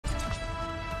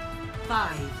5,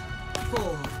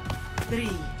 4, 3,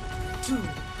 2,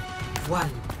 1.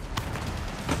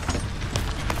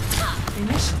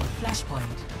 Initial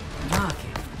flashpoint.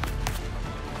 Marking.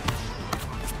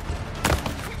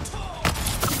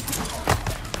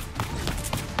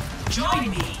 Join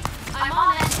me! I'm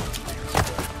on it!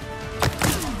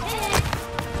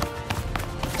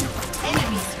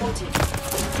 Enemy spotted.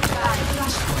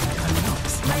 Flashpoint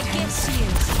unlocks. My gifts to you.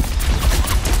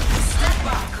 Step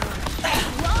back!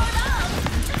 Load up!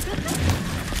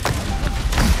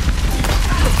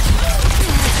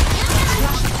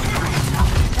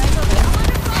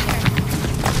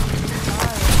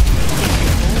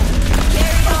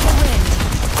 Carried on the wind.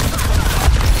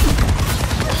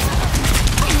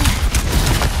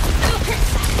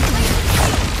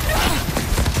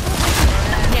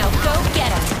 Now go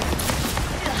get him.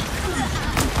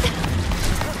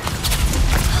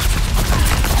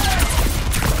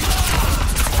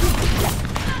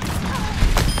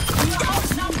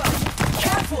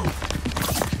 Careful!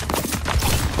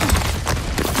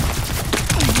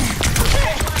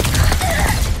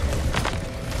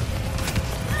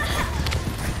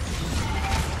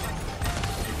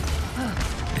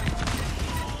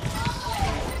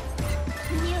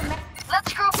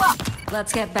 Let's group up.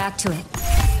 Let's get back to it.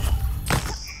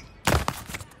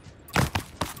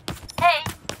 Hey.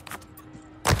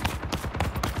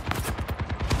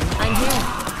 I'm here.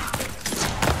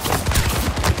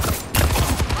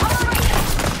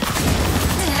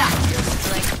 Your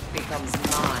strength becomes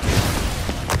mine.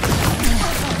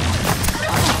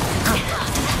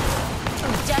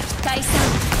 Dutch K-2000.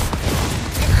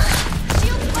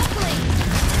 Shield buckling.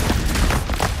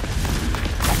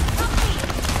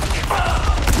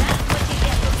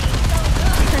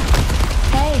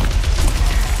 Hey.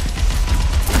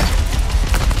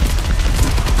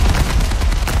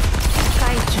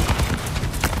 Thank you.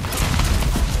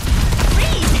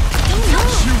 Reed!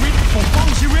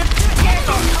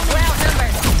 Careful, we're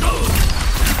outnumbered.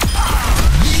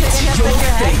 Shouldn't have put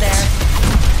your head there.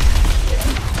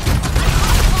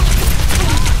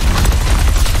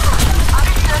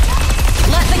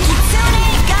 Let the Kitsune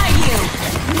guide you!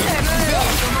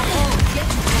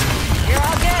 You're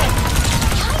all good.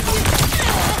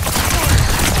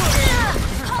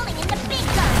 Calling in the big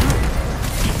gun.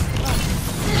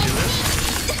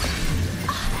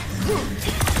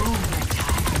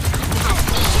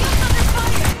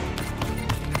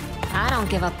 I don't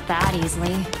give up that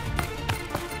easily.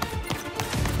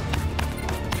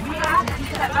 We have the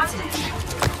advantage.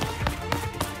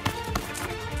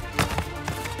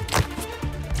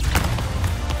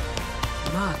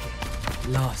 Market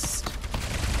lost.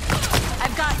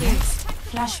 I've got you.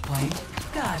 Flashpoint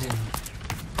garden.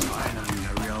 Finally,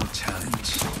 a real challenge.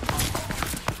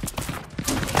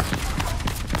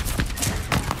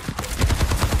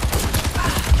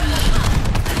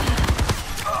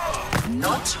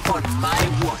 Not on my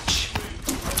watch.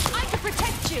 I can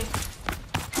protect you.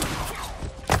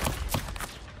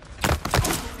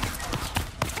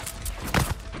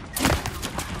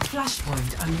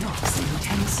 Flashpoint unlocks in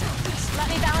 10 seconds. Let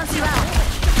me balance you out.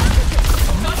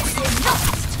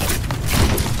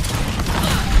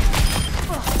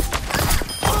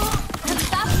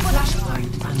 That's what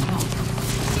Flashpoint unlocked.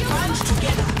 Band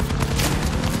together.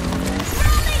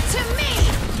 Rally to me!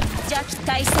 Dutch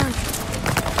K-2000.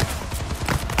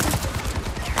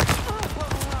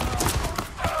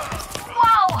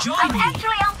 Wow! Join I'm me.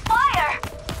 actually on fire!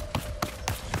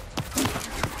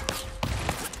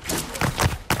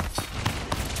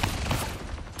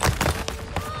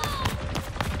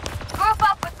 Group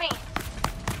up with me!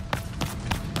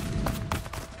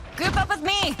 Group up with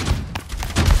me!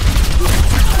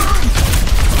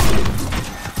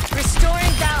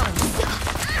 Restoring balance.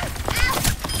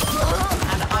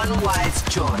 An unwise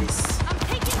choice. I'm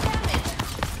taking damage.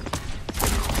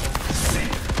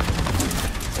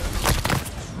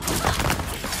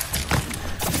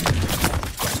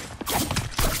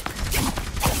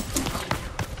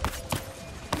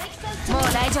 More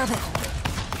大丈夫。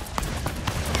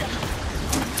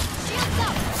Shields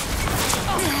up.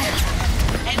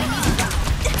 Enemies down.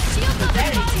 Shields up.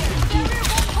 Very Barrier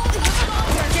won't hold you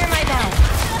longer. Under my belt.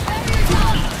 Barrier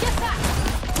down. Get back.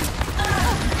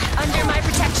 Under my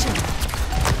protection.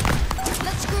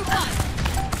 Let's group up.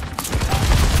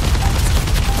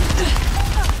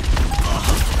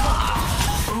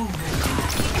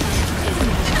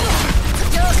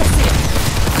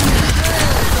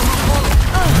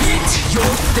 Meet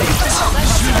your fate.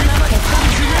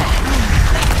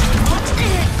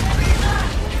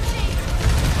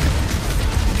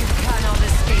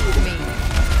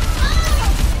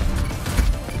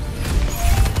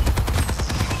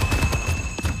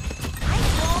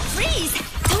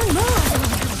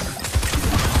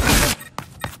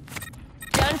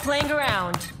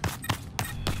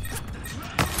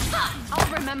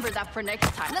 stuff for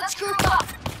next time. Let's group up.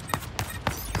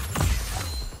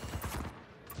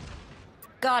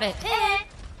 Got it.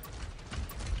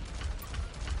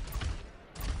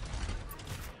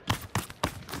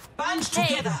 Band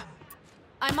together.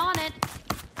 I'm on it.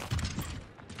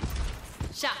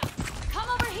 Shot. Come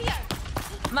over here.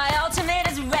 My ultimate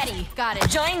is ready. Got it.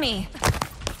 Join me.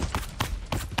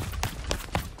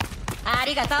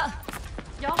 Arigato.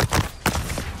 Yo.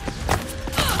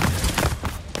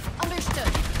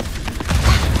 Understood.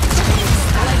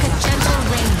 Like a gentle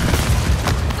rain.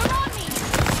 They're on me.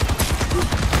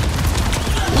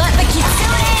 Let the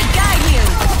Kitsune guide you.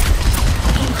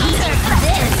 Here for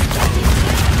this.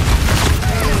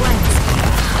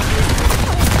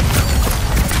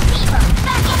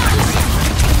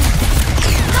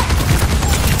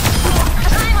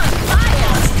 I'm on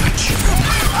fire.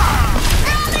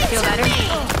 Feel better?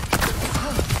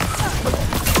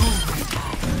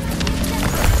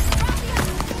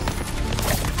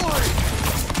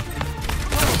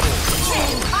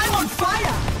 I'm on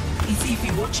fire! Is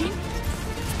Evie watching?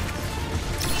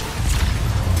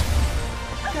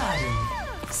 Garden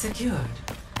secured.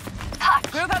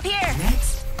 Group up here.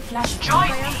 Next, flash join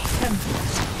me.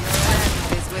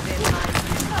 Is within my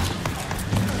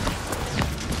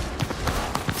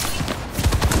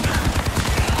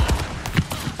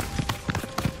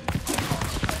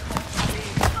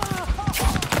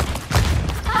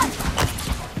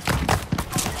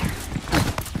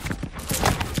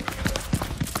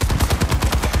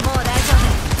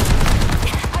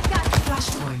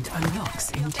Flashpoint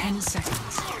unlocks in 10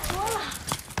 seconds.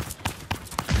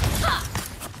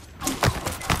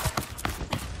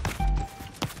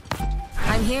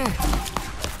 I'm here.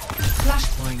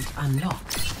 Flashpoint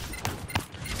unlocked.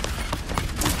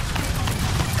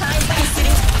 Kind by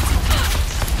city.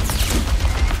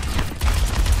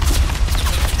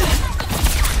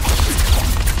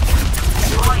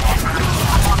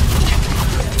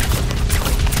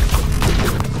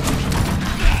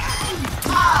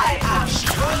 I am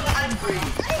strong and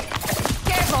brave.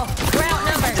 Careful, we're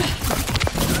outnumbered.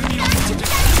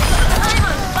 I'm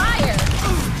on fire.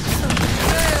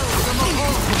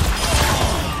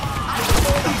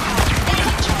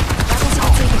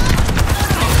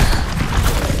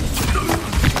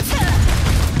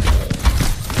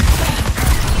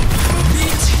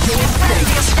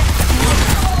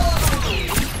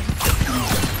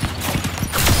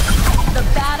 The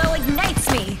battle ignites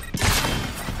me.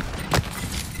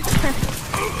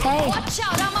 Hey. Watch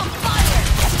out, I'm on fire.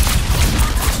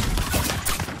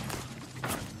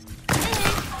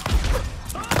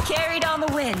 Carried on the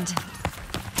wind.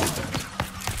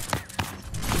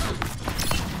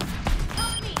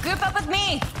 Group up with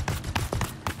me.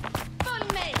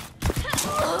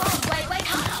 Wait,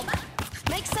 how?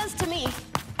 Makes sense to me.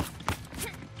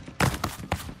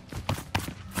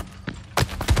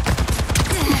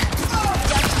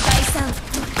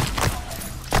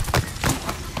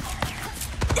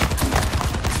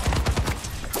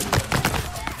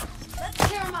 Let's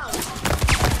clear 'em out.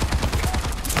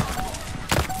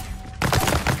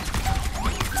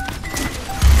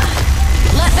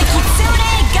 Let the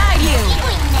Kitsune guide you!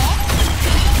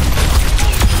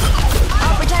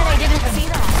 I'll pretend I didn't see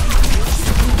that.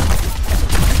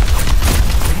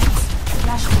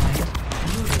 Flashpoint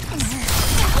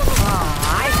Oh,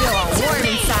 I feel a warm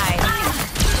inside.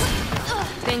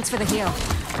 Thanks for the heal.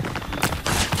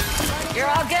 You're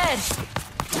all good.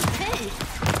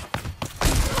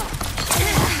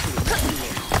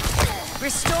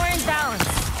 Restoring balance.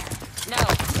 No,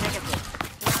 negative.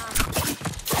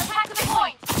 Attack the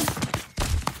point.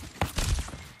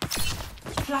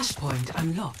 Flashpoint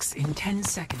unlocks in 10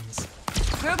 seconds.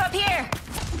 Group up here.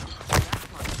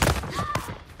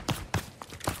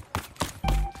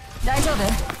 Daijoubu.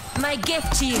 My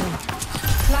gift to you.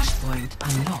 Flashpoint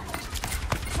unlocked.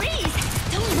 Freeze!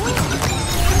 Don't move!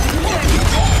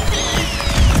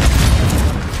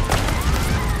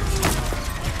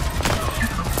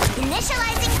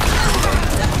 Initializing.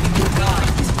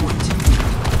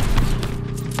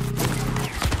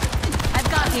 I've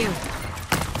got you.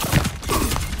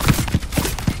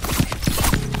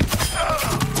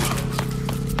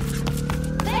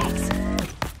 Thanks.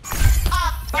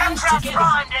 Band together.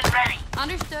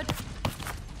 Understood.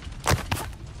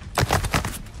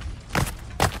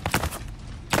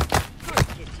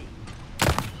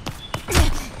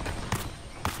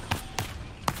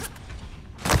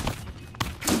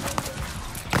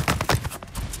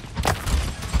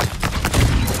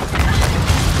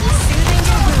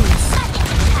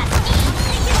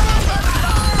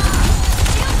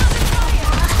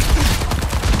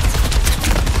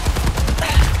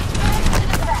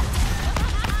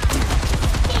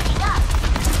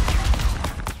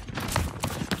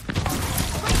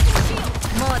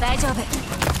 of it.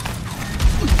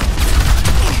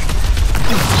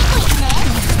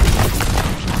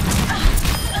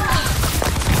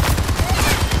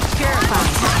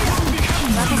 Purified.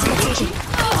 Weapons completed.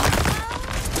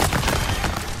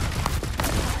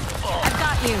 I've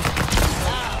got you.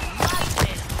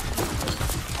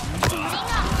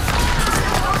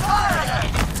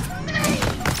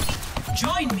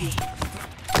 Join me.